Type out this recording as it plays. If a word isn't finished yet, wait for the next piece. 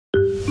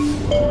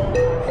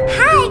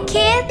Hi,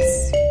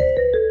 kids!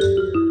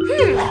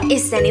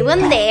 Is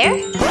anyone there?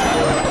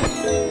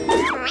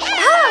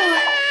 Oh!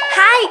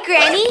 Hi,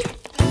 Granny!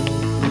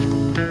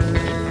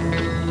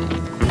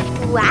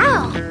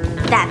 Wow!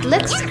 That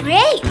looks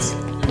great!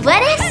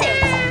 What is it?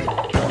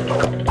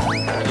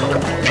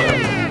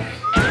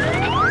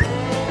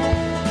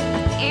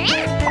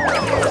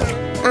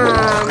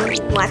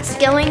 What's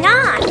going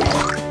on?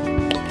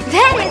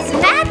 That is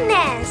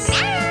madness!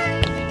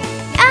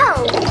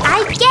 Oh,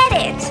 I get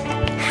it!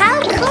 How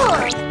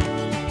cool!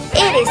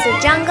 It is a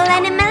jungle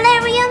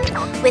animalarium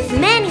with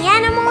many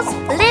animals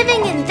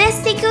living in this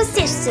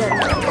ecosystem.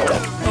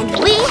 And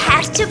we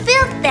have to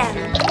build them!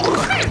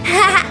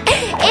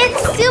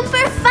 It's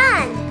super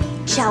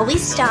fun! Shall we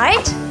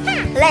start?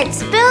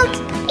 Let's build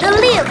the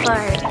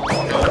leopard!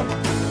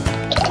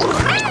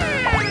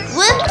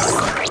 Whoops!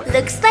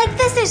 Looks like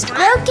this is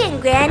broken,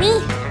 Granny.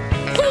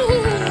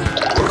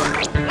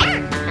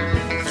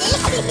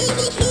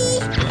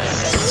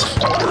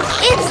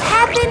 It's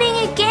happening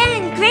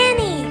again,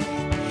 Granny.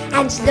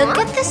 And look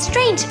at the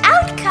strange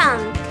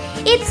outcome.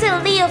 It's a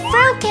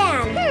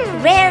leofrocan,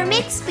 rare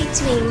mix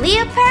between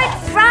leopard,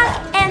 frog,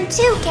 and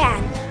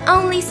toucan.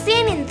 Only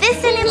seen in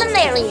this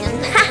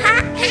animalarium.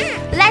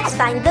 Let's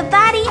find the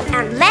body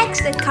and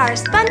legs that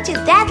correspond to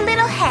that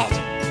little head.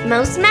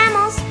 Most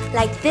mammals,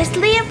 like this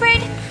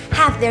leopard,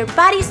 have their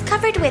bodies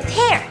covered with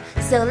hair.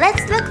 So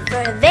let's look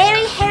for a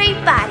very hairy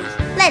body.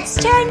 Let's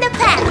turn the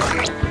panel.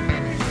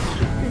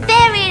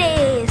 There it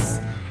is.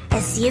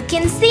 As you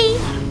can see,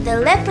 the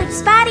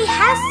leopard's body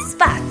has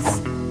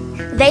spots.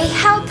 They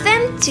help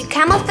them to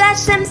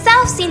camouflage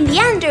themselves in the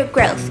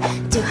undergrowth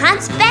to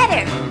hunt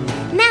better.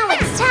 Now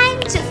it's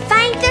time to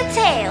find the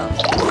tail.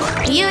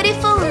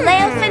 Beautiful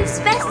leopard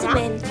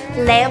specimen,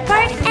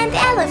 leopard and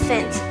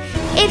elephant.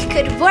 It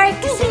could work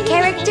as a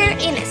character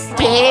in a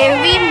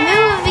scary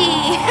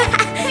movie.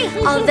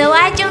 Although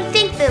I don't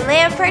think the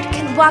leopard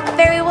can walk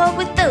very well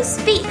with those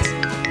feet.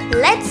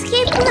 Let's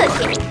keep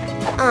looking.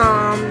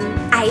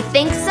 I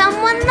think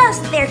someone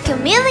lost their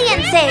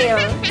chameleon tail.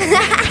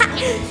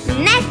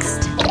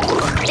 Next.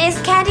 This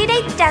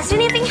candidate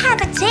doesn't even have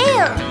a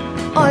tail.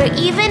 Or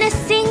even a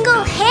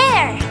single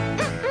hair.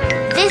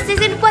 This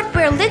isn't what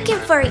we're looking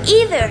for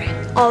either.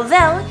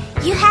 Although,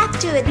 you have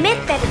to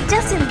admit that it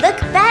doesn't look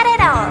bad at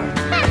all.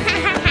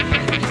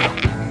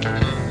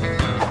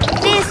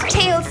 This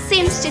tail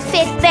seems to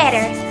fit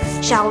better.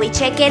 Shall we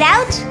check it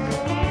out?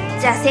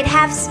 Does it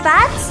have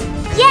spots?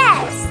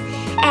 Yes!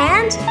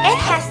 And it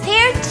has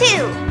hair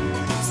too.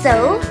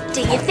 So,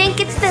 do you think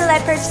it's the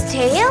leopard's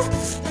tail?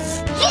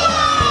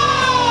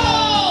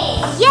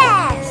 Yay!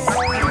 Yes!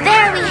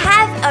 There we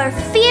have our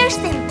fierce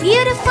and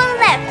beautiful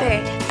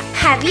leopard.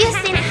 Have you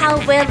seen how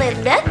well it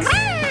looks?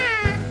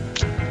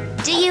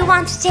 Do you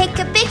want to take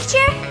a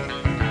picture?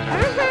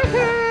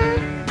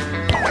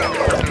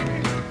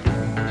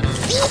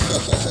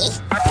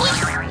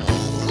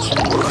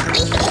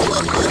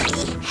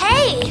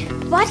 Hey,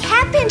 what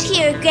happened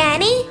here,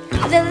 Granny?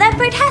 The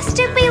leopard has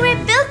to be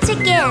rebuilt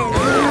again.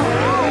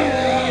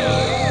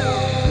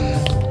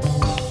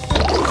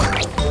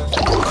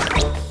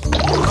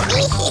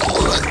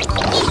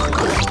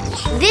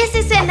 This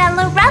is an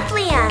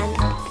Alorapleon.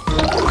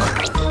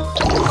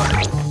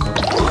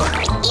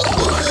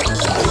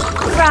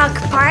 Frog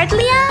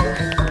Partleon?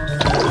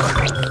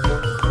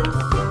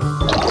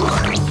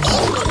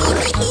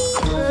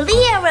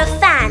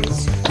 Leoraphant.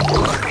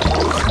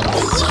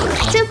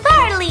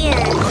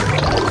 Tuparleon.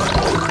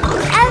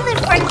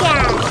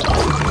 Elephracan.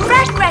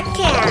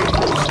 Fragracan.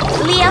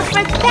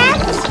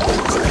 Leofragpant.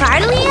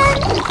 Tuparleon.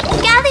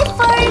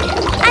 Galliford.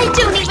 I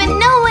don't even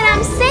know what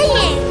I'm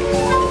saying.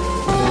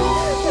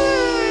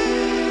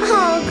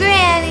 Oh,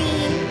 Granny.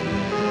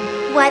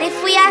 What if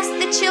we ask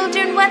the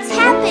children what's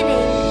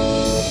happening?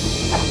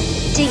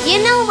 Do you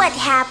know what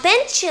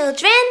happened,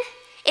 children?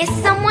 Is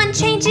someone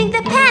changing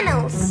the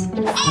panels?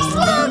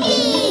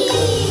 Spooky!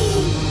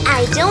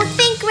 I don't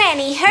think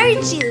Granny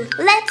heard you.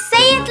 Let's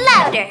say it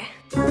louder.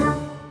 Spooky!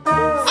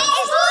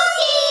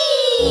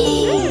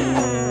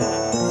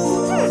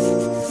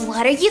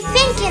 What are you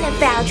thinking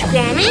about,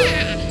 Granny?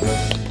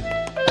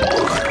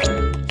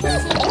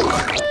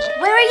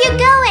 Where are you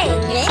going?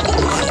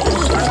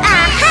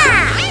 Aha!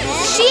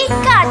 She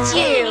got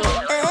you!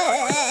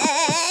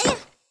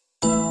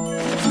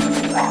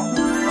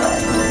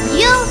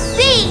 You'll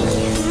see!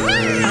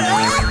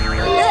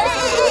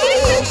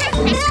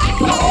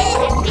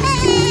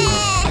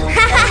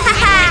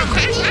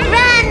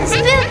 Run,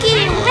 Spooky,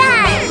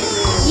 run!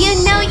 You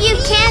know you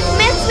can't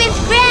mess with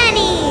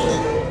Granny!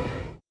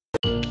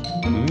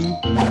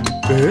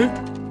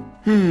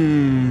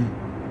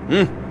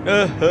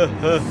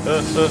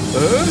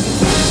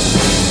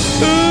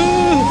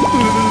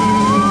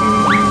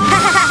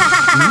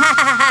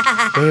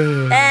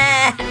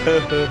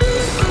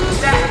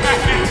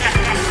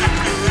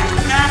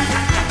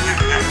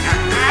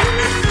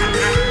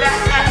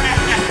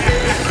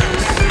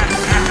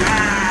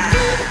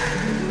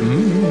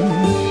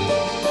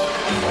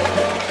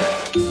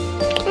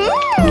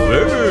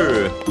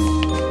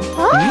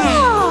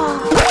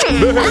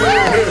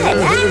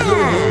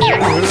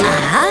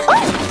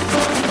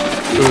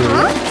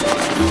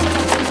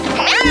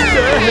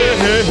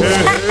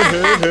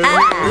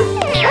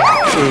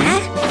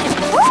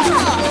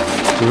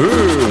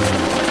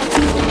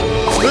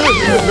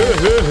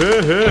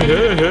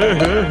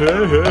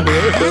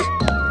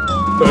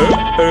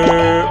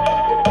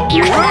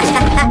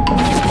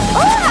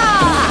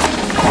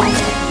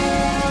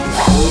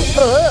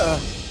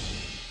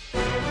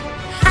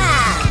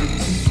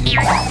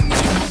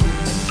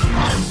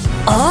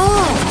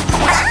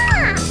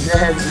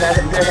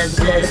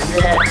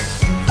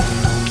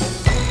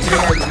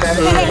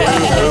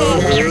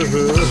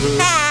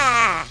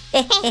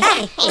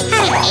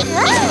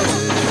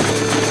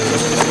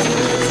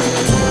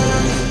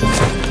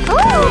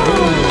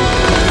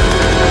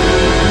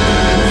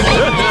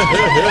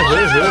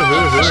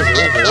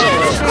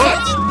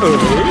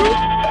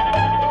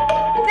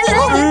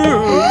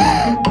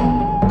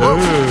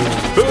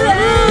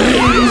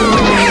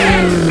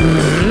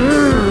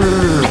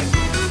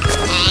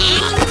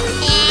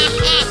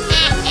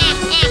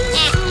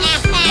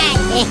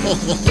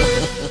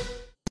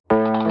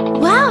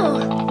 Wow,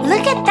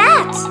 look at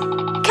that!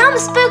 Come,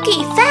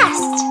 Spooky,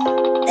 fast!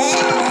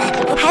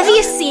 Have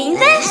you seen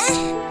this?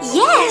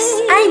 Yes,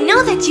 I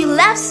know that you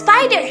love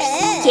spiders.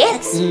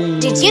 Kids,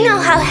 did you know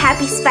how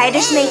happy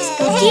spiders make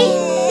Spooky?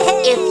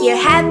 If you're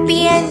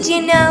happy and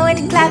you know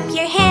it, clap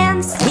your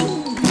hands.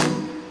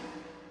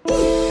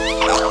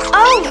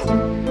 Oh!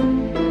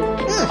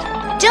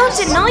 Don't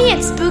annoy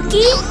it,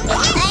 Spooky!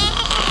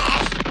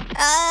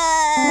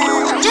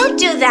 Don't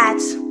do that!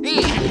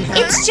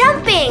 It's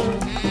jumping!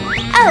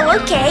 Oh,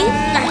 okay.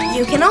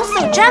 You can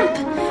also jump.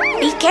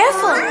 Be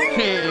careful.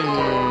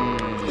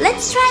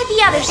 Let's try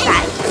the other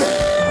side.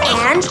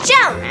 And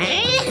jump.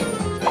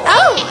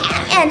 Oh,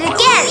 and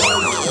again.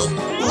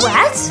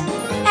 What?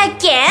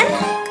 Again?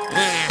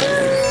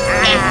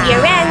 If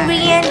you're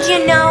angry and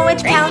you know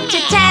it, count to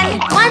 10.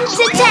 1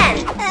 to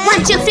 10.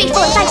 1, 2, 3,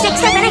 4, 5, 6,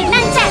 7, 8, 9,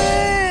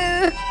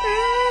 10.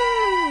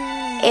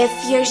 If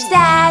you're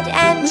sad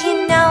and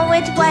you know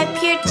it,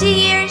 wipe your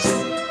tears.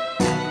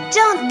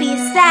 Don't be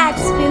sad,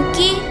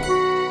 Spooky.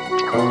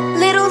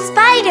 Little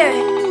spider,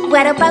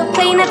 what about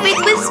playing a bit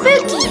with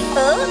Spooky?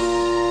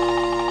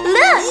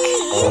 Look!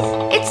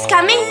 It's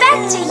coming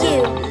back to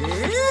you.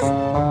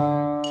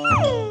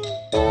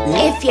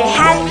 If you're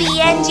happy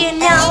and you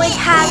know it,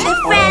 hug a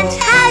friend,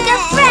 hug a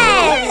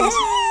friend!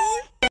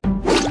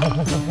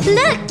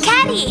 Look,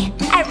 Caddy,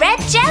 a red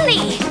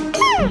jelly!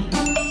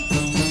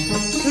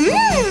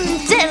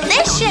 Mmm,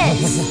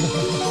 delicious!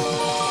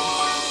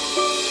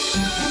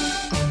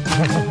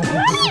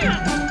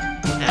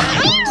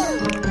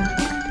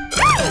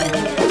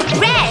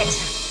 Red!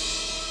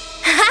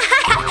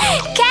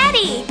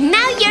 Caddy,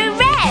 now you're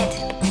red!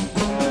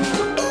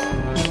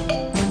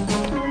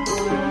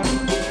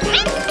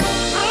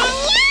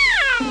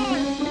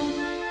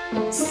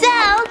 So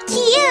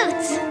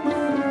cute!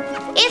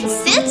 It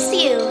suits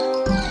you!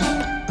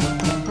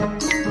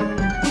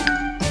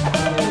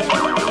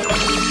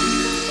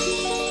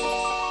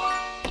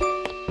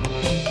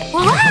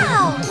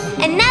 Wow!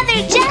 Another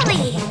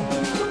jelly!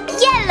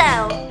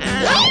 Yellow!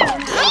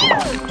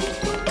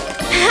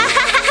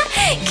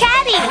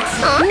 Caddy,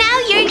 now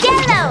you're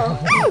yellow!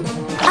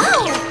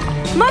 Oh,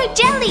 more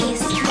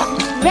jellies!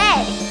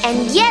 Red and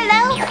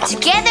yellow,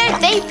 together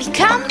they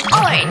become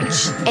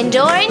orange. And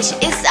orange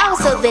is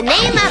also the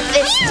name of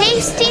this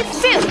tasty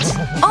fruit.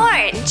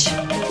 Orange!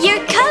 Your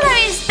color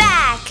is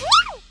back!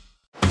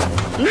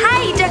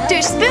 Hi,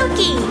 Dr.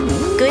 Spooky!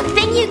 Good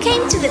thing you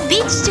came to the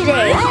beach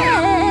today.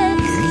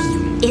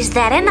 Is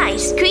that an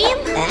ice cream?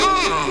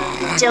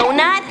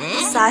 Donut,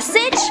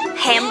 sausage,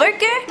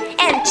 hamburger,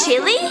 and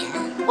chili?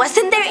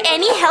 Wasn't there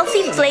any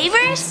healthy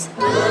flavors?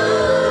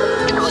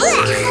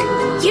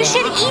 You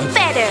should eat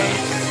better.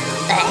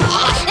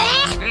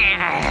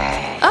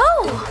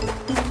 Oh!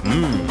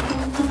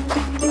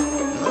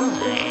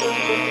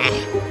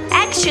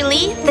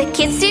 Actually, the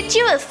kids did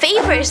you a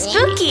favor,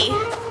 Spooky.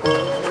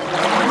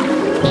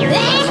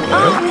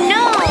 Oh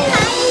no!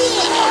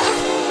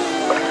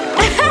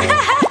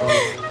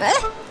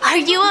 Are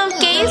you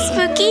okay,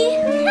 Spooky?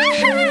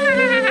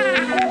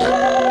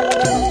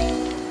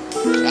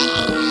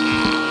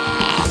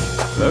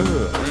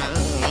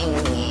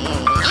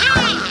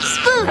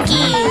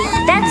 Spooky!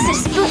 That's the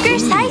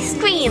Spooker's ice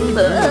cream.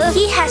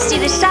 He has to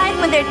decide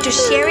whether to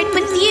share it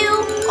with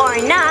you or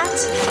not.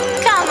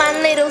 Come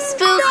on, little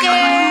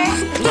Spooker.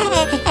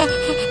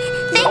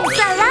 Thanks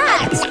a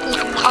lot.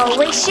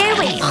 Always share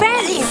with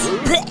friends.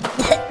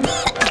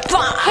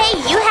 Hey,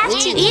 you have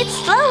to eat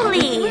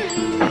slowly.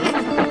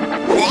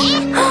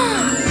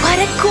 What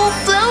a cool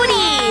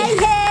floaty!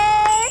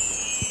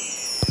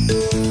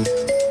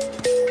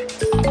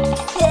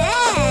 Hey!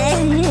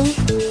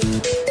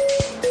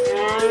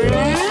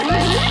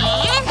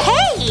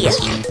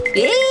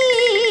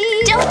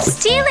 Don't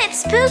steal it,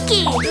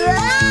 Spooky!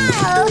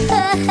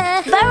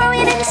 Borrow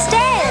it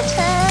instead!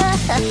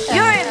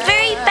 You're a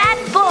very bad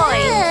boy!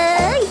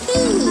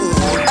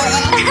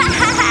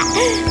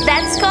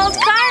 That's called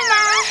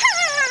karma!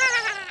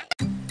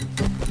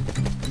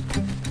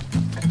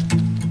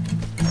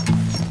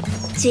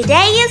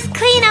 Today is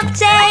cleanup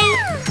day.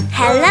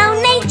 Hello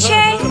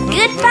nature,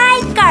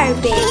 goodbye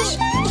garbage.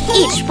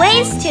 Each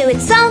waste to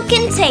its own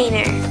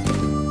container.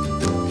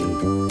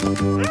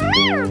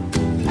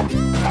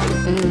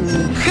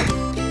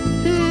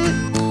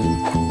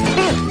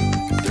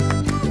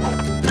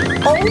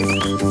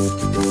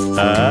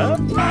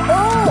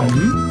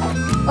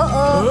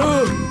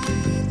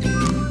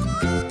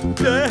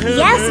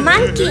 Yes,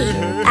 monkey.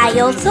 I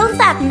also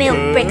thought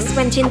milk bricks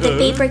went in the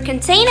paper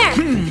container.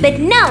 But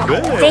no,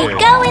 they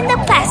go in the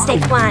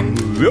plastic one.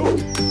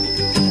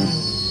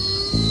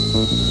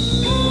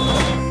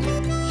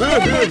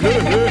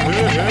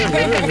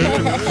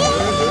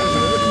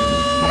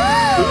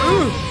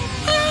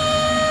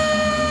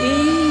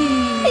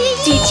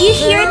 Did you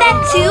hear that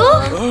too?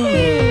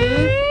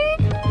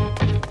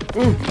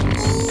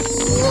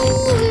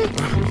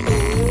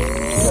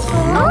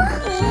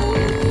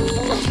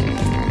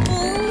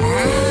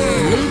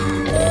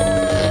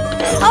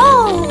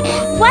 Oh,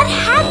 what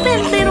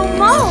happened, little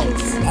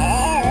moles?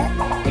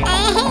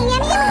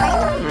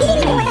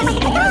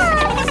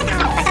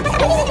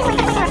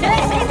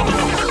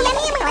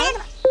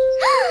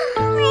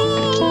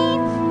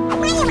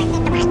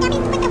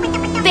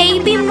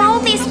 Baby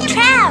mole is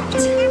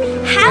trapped.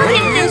 How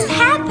did this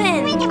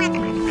happen?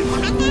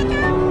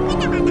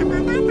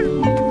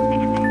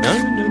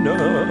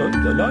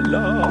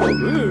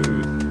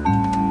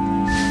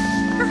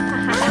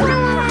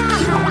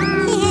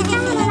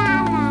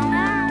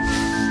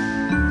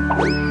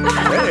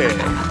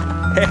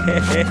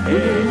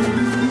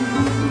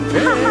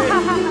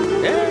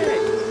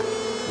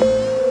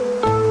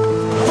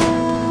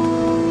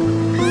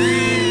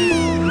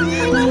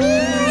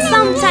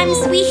 Sometimes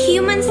we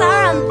humans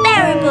are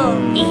unbearable.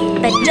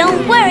 But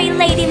don't worry,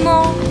 Lady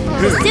Mole.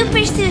 The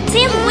Superzoo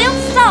team will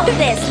solve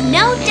this,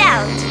 no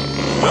doubt.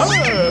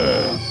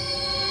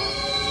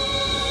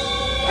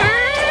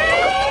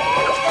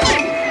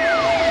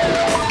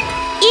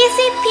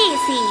 Easy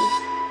peasy.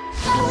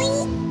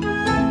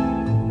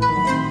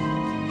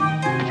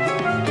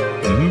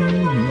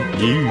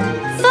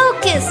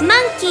 Focus,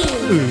 monkey.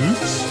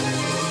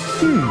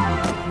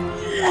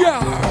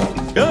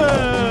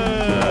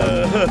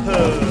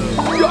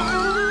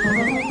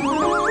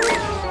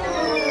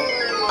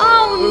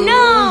 Oh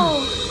no!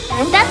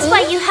 That's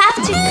why you have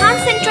to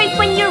concentrate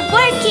when you're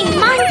working,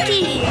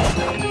 monkey.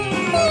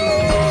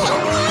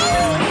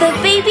 The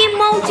baby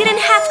mole didn't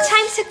have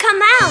time to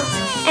come out,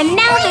 and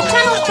now the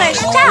tunnels are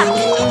stuck.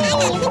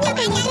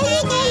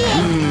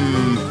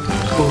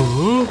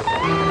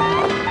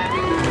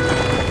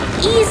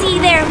 Easy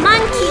there,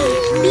 monkey.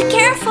 Be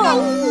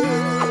careful.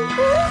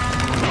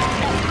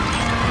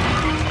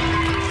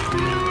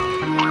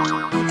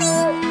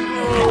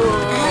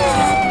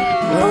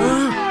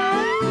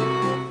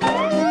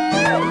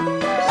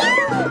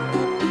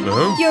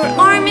 Your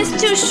arm is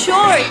too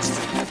short.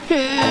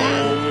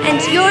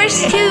 And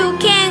yours too,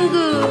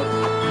 Kangoo.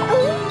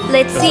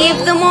 Let's see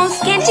if the moles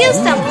can do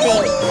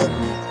something.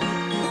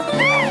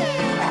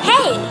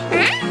 Hey,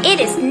 it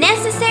is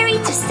necessary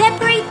to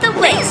separate the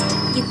waste.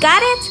 You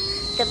got it?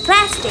 The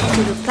plastic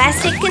to the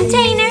plastic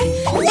container,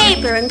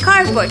 paper and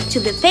cardboard to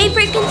the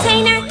paper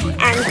container,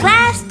 and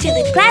glass to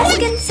the glass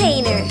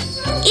container.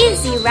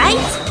 Easy,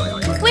 right?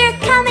 We're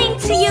coming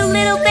to you,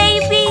 little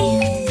baby.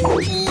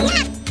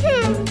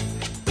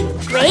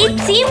 Great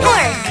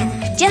teamwork!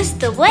 Just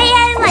the way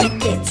I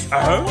liked it.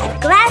 A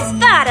glass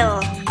bottle,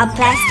 a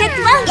plastic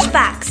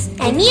lunchbox,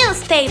 and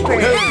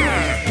newspaper.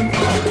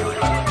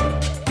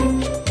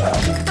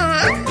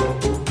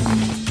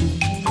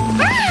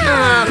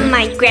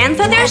 My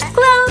grandfather's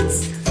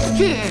clothes.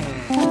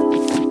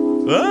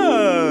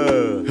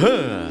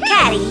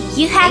 Caddy,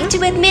 you have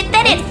to admit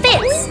that it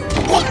fits.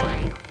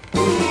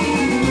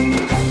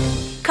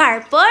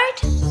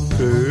 Cardboard.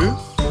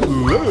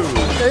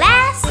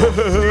 Glass.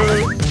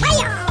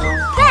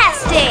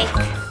 Plastic.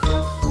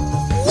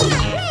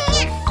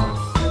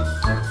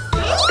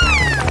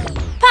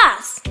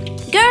 Pause.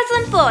 Girls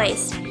and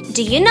boys,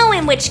 do you know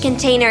in which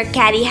container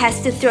Caddy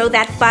has to throw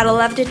that bottle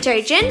of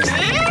detergent?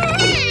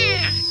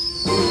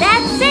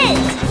 That's it!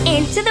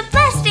 Into the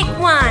plastic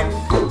one!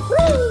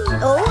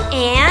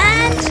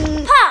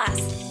 And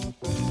pause!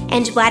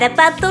 And what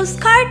about those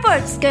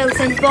cardboards, girls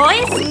and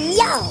boys?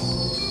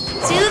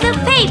 To the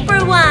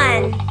paper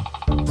one!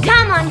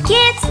 Come on,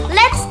 kids,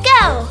 let's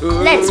go!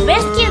 Let's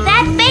rescue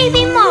that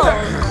baby mole!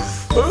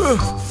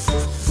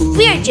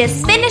 We're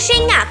just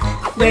finishing up.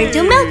 Where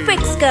do milk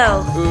bricks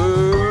go?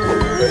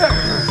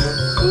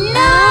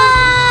 No!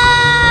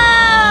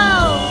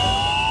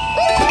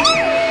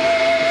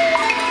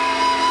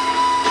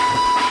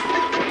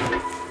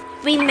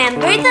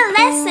 Remember the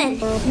lesson.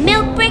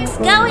 Milk bricks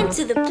go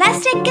into the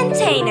plastic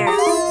container.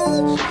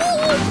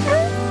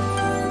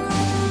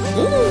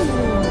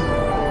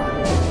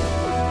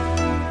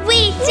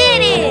 We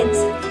did it!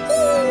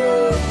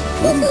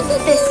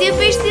 The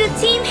Superzoo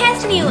team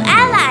has new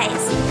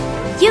allies.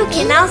 You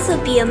can also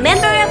be a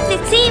member of the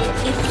team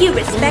if you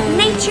respect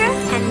nature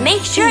and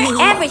make sure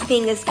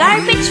everything is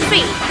garbage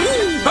free.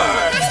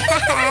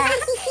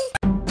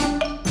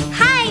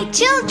 Hi,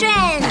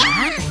 children!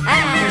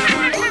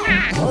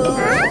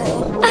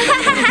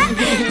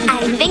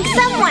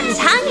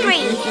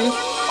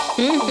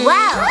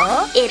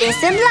 Well, it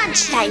isn't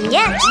lunchtime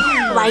yet.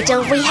 Why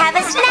don't we have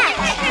a snack?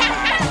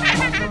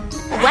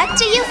 What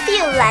do you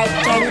feel like,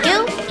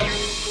 Kangu?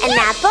 An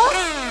apple?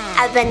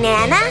 A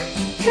banana?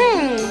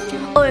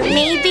 Or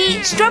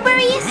maybe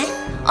strawberries?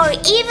 Or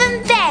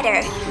even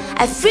better,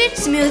 a fruit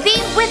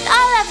smoothie with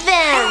all of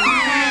them!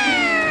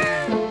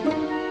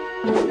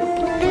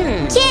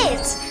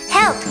 Kids,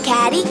 help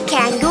Caddy,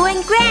 Kangu,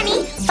 and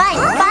Granny find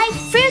 5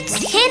 fruits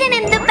hidden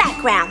in the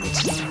background.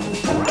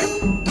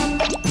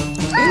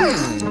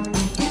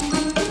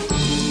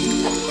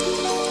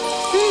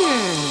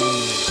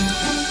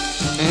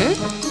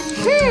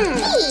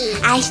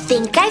 I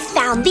think I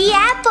found the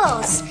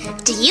apples.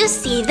 Do you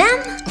see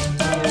them?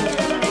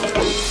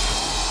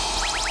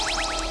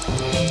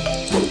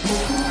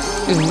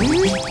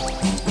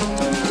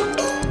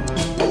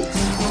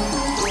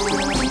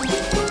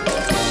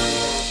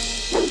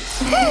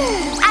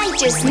 I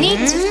just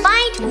need to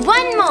find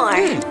one more.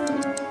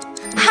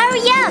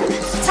 Hurry up!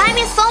 Time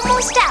is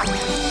almost up.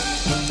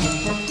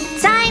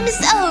 Time's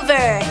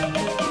over.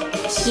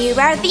 Here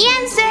are the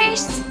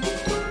answers.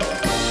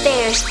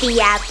 There's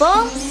the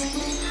apples,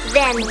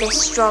 then the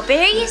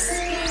strawberries,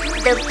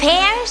 the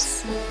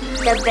pears,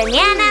 the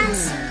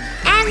bananas,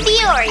 and the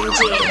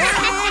oranges.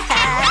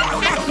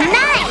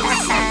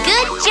 Nice!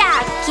 Good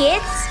job,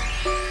 kids!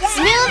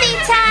 Smoothie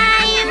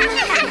time!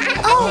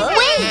 Oh,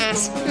 wait!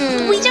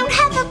 We don't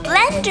have a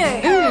blender.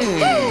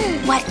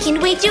 What can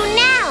we do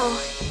now?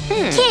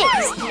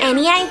 Kids,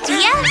 any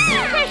ideas?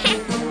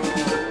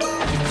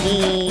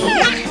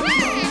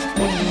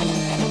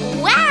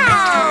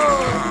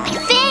 Wow!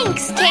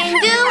 Thanks,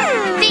 Kangu!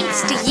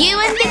 Thanks to you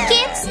and the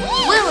kids,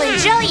 we'll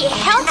enjoy a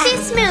healthy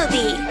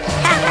smoothie!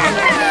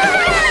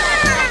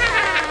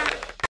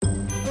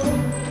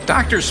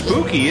 Dr.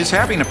 Spooky is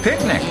having a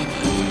picnic.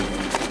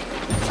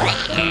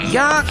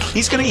 Yuck!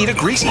 He's gonna eat a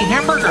greasy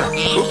hamburger.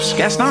 Oops,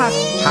 guess not.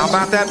 How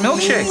about that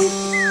milkshake?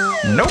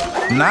 Nope,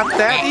 not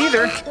that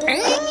either.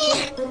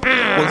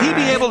 Will he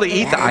be able to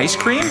eat the ice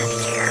cream?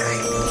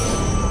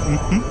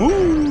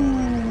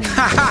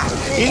 Haha!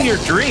 In your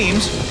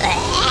dreams.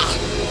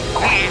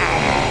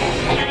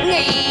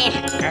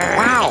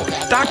 Wow!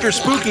 Dr.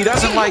 Spooky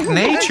doesn't like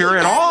nature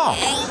at all.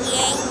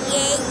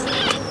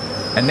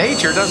 And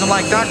nature doesn't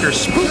like Dr.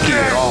 Spooky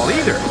at all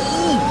either.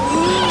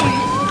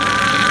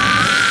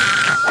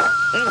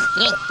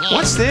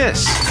 What's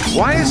this?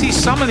 Why is he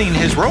summoning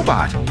his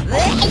robot?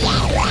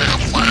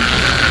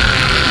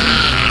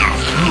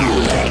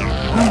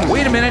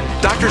 Wait a minute.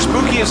 Dr.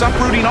 Spooky is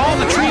uprooting all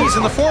the trees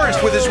in the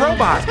forest with his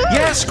robot.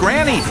 Yes,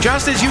 Granny,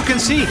 just as you can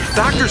see,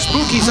 Dr.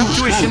 Spooky's up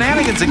to his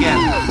shenanigans again.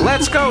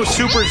 Let's go,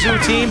 Superzoo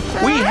team.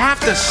 We have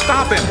to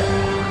stop him.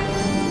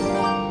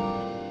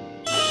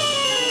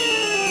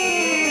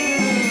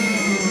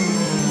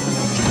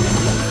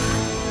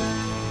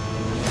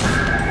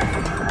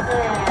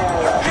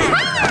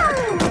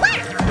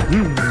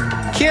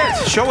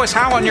 Kids, show us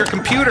how on your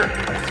computer.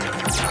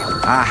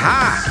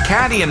 Aha!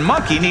 Caddy and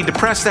Monkey need to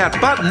press that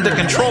button to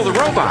control the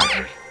robot.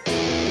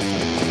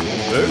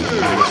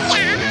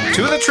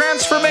 To the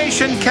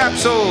transformation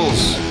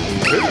capsules.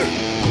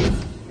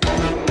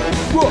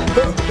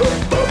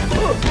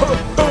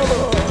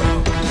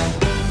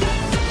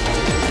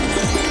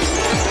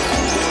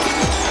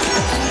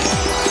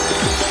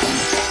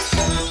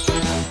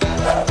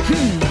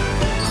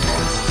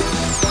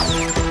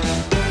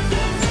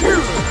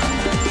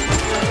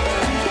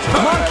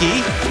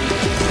 Monkey.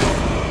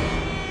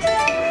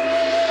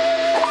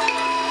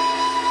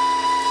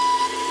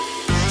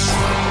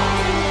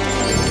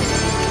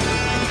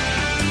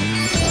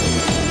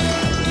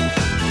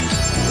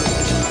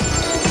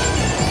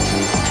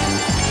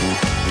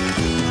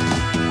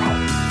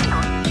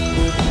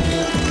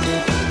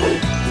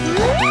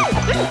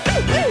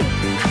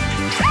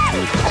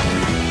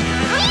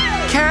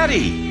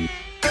 Caddy.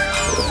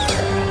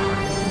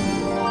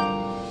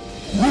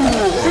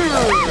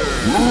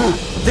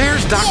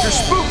 There's Dr.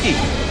 Spooky.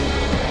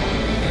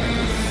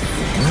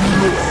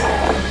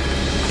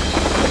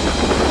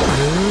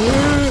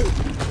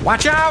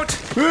 Watch out!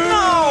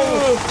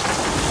 No!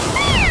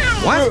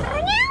 What?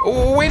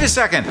 Oh, wait a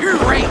second.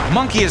 Great,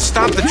 Monkey has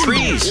stopped the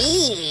trees.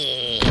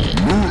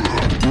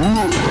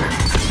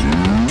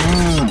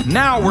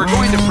 Now we're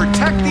going to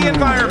protect the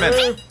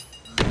environment.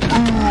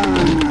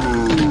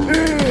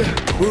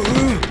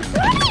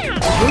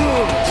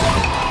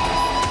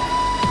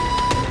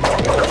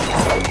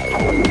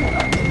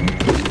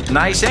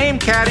 Nice aim,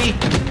 Caddy.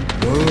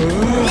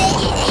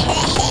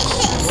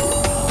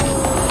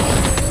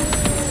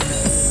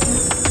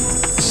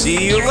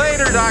 See you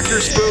later, Dr.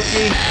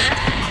 Spooky.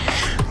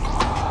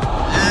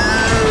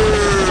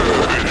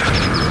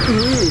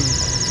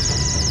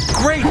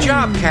 Great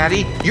job,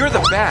 Caddy. You're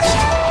the best.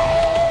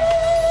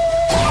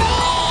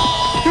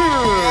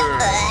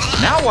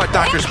 Now what,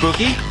 Dr.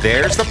 Spooky?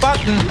 There's the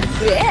button.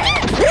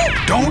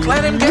 Don't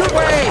let him get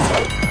away.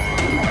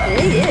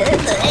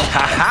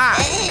 Ha-ha!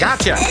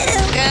 Gotcha!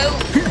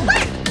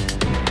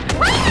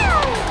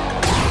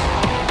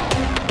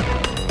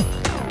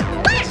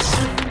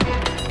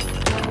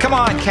 Come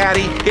on,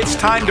 Caddy. It's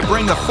time to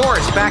bring the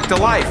forest back to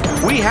life.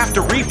 We have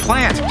to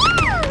replant.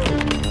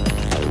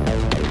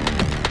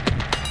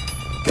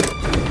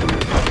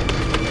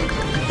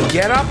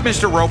 Get up,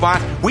 Mr.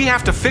 Robot. We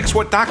have to fix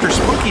what Dr.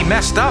 Spooky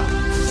messed up.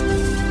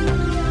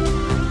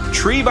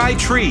 Tree by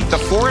tree, the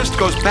forest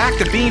goes back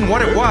to being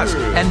what it was,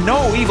 and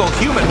no evil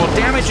human will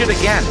damage it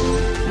again.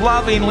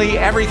 Lovingly,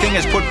 everything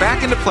is put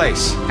back into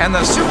place, and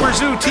the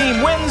Superzoo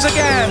team wins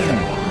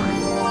again.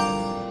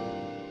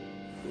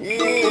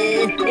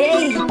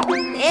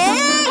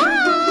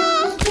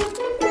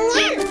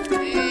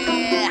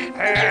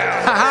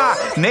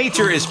 Haha,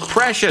 nature is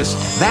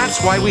precious.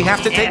 That's why we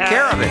have to take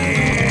care of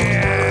it.